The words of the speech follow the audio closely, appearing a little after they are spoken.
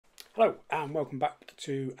Hello and welcome back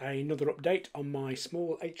to another update on my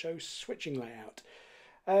small HO switching layout.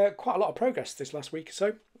 Quite a lot of progress this last week or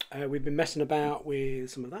so. We've been messing about with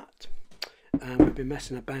some of that, and we've been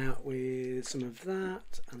messing about with some of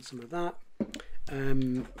that and some of that.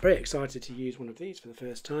 Very excited to use one of these for the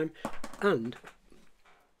first time, and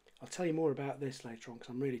I'll tell you more about this later on because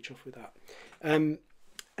I'm really chuffed with that.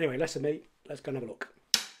 Anyway, less of me, let's go and have a look.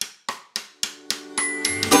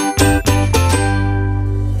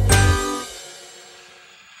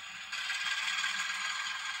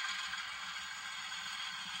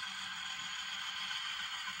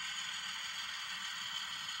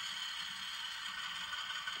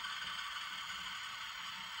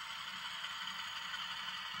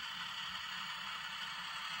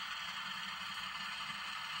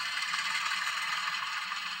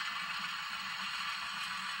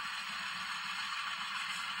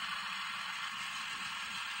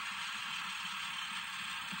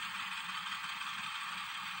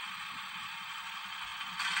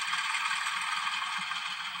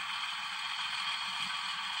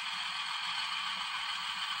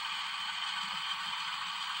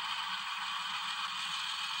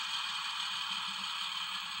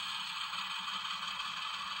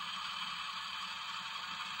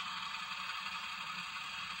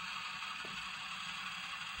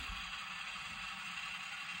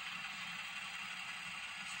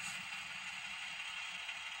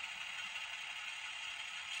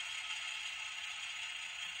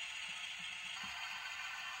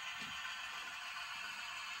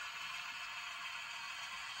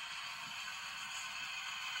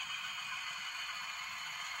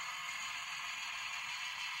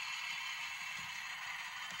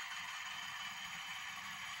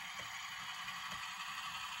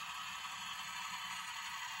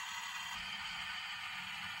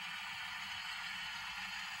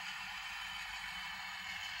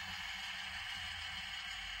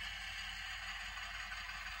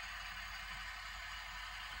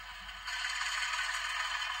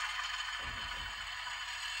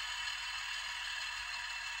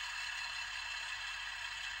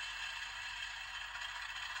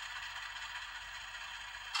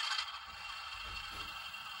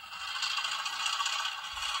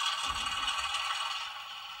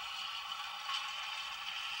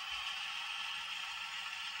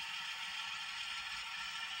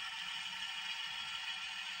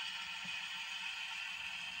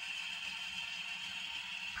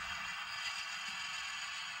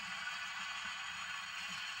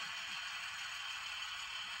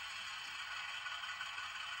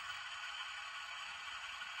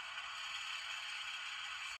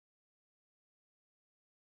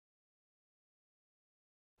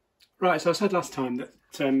 Right, so I said last time that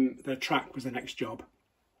the track was the next job,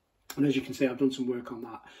 and as you can see I've done some work on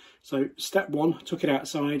that. So step one, took it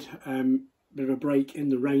outside, bit of a break in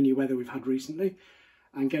the rainy weather we've had recently,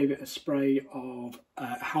 and gave it a spray of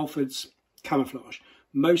Halford's camouflage,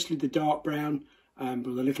 mostly the dark brown, but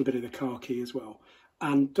a little bit of the khaki as well,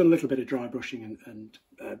 and done a little bit of dry brushing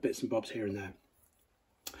and bits and bobs here and there.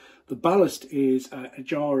 The ballast is a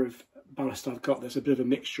jar of ballast I've got. There's a bit of a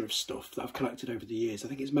mixture of stuff that I've collected over the years. I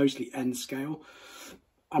think it's mostly N scale.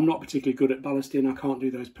 I'm not particularly good at ballasting. I can't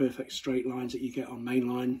do those perfect straight lines that you get on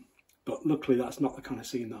mainline, but luckily that's not the kind of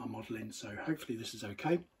scene that I'm modelling, so hopefully this is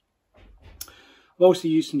okay. I've also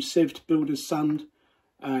used some sieved builder's sand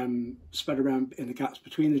spread around in the gaps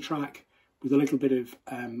between the track with a little bit of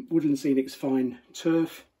Woodland Scenics fine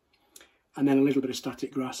turf, and then a little bit of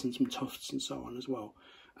static grass and some tufts and so on as well.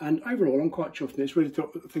 And overall, I'm quite chuffed. It's really,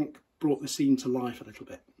 I think, brought the scene to life a little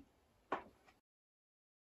bit.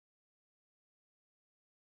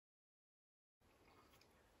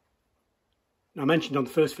 Now, I mentioned on the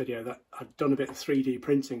first video that I'd done a bit of 3D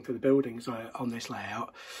printing for the buildings on this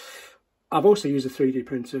layout. I've also used a 3D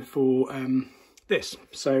printer for this.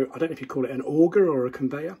 So I don't know if you call it an auger or a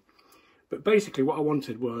conveyor, but basically what I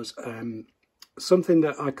wanted was something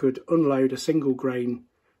that I could unload a single grain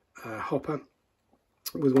hopper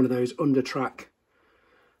with one of those under track,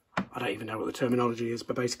 I don't even know what the terminology is,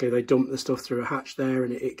 but basically they dump the stuff through a hatch there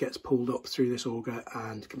and it gets pulled up through this auger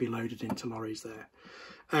and can be loaded into lorries there.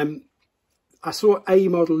 I saw a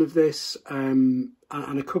model of this and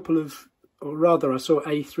a couple of, or rather I saw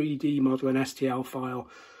a 3D model, an STL file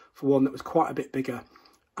for one that was quite a bit bigger,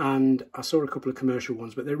 and I saw a couple of commercial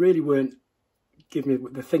ones, but they really weren't giving me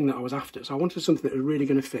the thing that I was after. So I wanted something that was really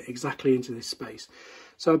going to fit exactly into this space.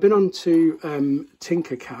 So I've been on to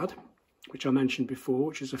Tinkercad, which I mentioned before,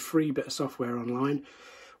 which is a free bit of software online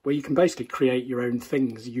where you can basically create your own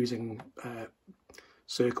things using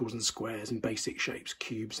circles and squares and basic shapes,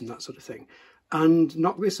 cubes and that sort of thing. and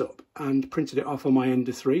knocked this up and printed it off on my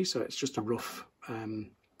Ender 3, so it's just a rough,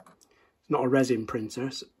 not a resin printer,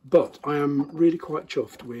 but I am really quite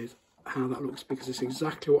chuffed with how that looks because it's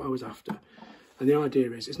exactly what I was after. And the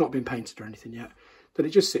idea is, it's not been painted or anything yet, but it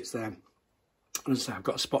just sits there. And as I say, I've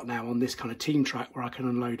got a spot now on this kind of team track where I can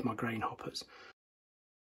unload my grain hoppers.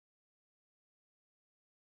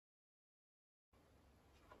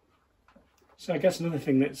 So I guess another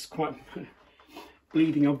thing that's quite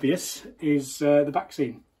bleeding obvious is the back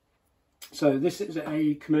scene. So this is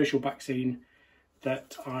a commercial back scene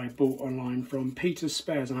that I bought online from Peter's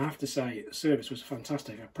Spares, and I have to say the service was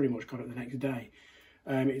fantastic. I pretty much got it the next day.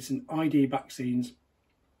 It's an ID back scenes.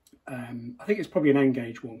 I think it's probably an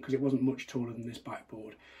N-gauge one because it wasn't much taller than this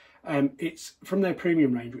backboard. It's from their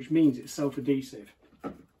premium range, which means it's self-adhesive.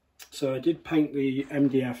 So I did paint the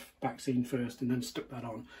MDF back scene first and then stuck that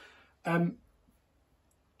on.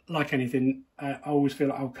 Like anything, I always feel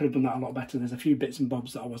like I could have done that a lot better. There's a few bits and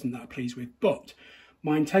bobs that I wasn't that pleased with, but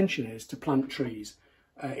my intention is to plant trees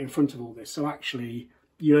in front of all this. So actually,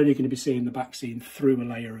 you're only going to be seeing the back scene through a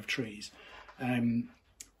layer of trees.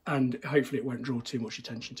 And hopefully it won't draw too much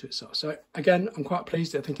attention to itself. So again, I'm quite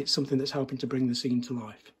pleased. I think it's something that's helping to bring the scene to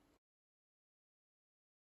life.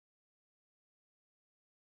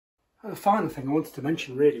 And the final thing I wanted to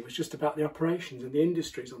mention really was just about the operations and the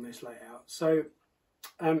industries on this layout. So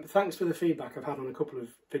thanks for the feedback I've had on a couple of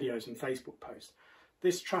videos and Facebook posts.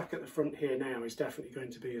 This track at the front here now is definitely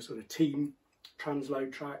going to be a sort of team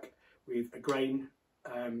transload track with a grain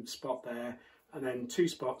spot there, and then 2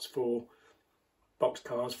 spots for box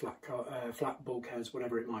cars, flat bulkheads,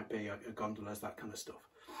 whatever it might be, gondolas, that kind of stuff.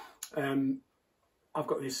 I've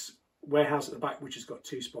got this warehouse at the back which has got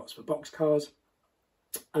 2 spots for box cars,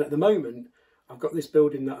 and at the moment I've got this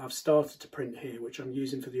building that I've started to print here which I'm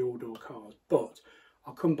using for the all-door cars, but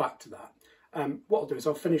I'll come back to that. What I'll do is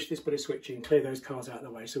I'll finish this bit of switching, clear those cars out of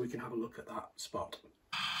the way so we can have a look at that spot.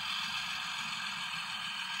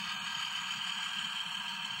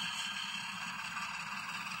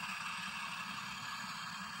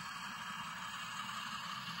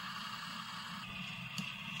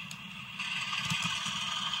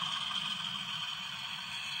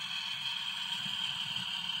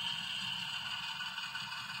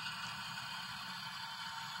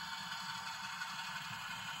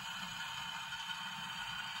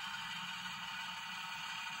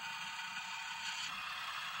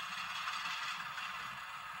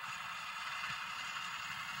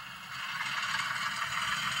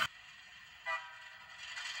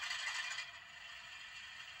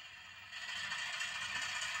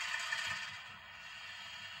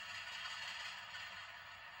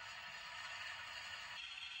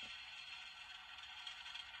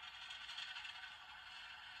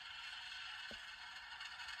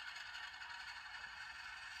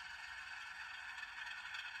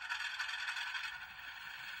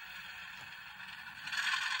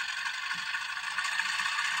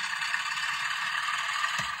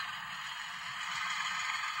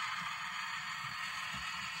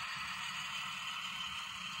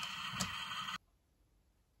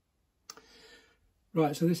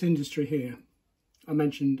 Right, so this industry here, I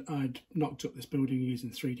mentioned I'd knocked up this building using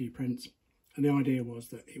 3D prints, and the idea was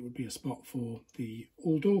that it would be a spot for the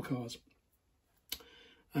all-door cars.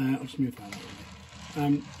 I'll just move that out a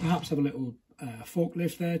little bit. Perhaps have a little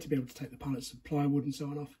forklift there to be able to take the pallets of plywood and so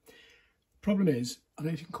on off. Problem is, I don't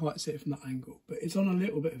know if you can quite see it from that angle, but it's on a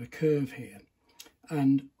little bit of a curve here.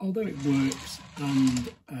 And although it works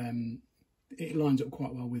and it lines up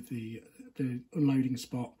quite well with the unloading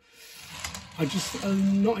spot,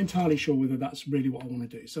 I'm not entirely sure whether that's really what I want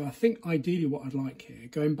to do. So I think ideally what I'd like here,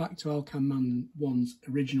 going back to Alcan Man 1's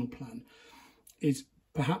original plan, is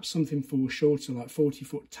perhaps something for shorter, like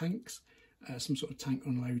 40-foot tanks, some sort of tank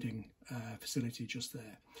unloading facility just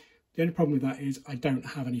there. The only problem with that is I don't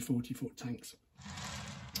have any 40-foot tanks.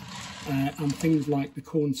 And things like the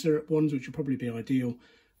corn syrup ones, which would probably be ideal,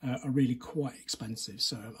 are really quite expensive.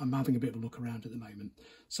 So I'm having a bit of a look around at the moment.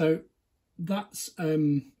 So that's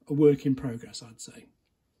a work in progress, I'd say.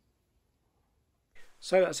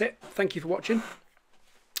 So that's it. Thank you for watching.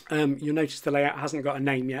 You'll notice the layout hasn't got a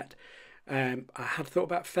name yet. I had thought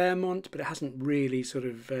about Fairmont, but it hasn't really sort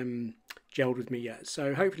of gelled with me yet.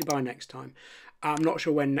 So hopefully by next time. I'm not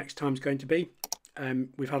sure when next time's going to be.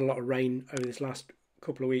 We've had a lot of rain over this last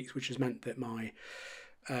couple of weeks, which has meant that my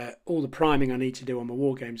all the priming I need to do on my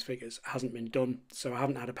War Games figures hasn't been done. So I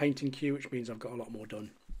haven't had a painting queue, which means I've got a lot more done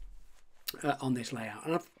on this layout.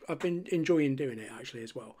 And I've been enjoying doing it actually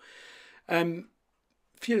as well. A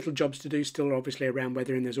few little jobs to do still, obviously, around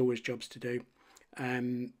weathering. There's always jobs to do.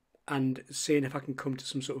 And seeing if I can come to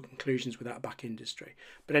some sort of conclusions with that back industry.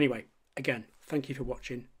 But anyway, again, thank you for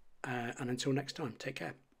watching, and until next time, take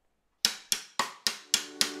care.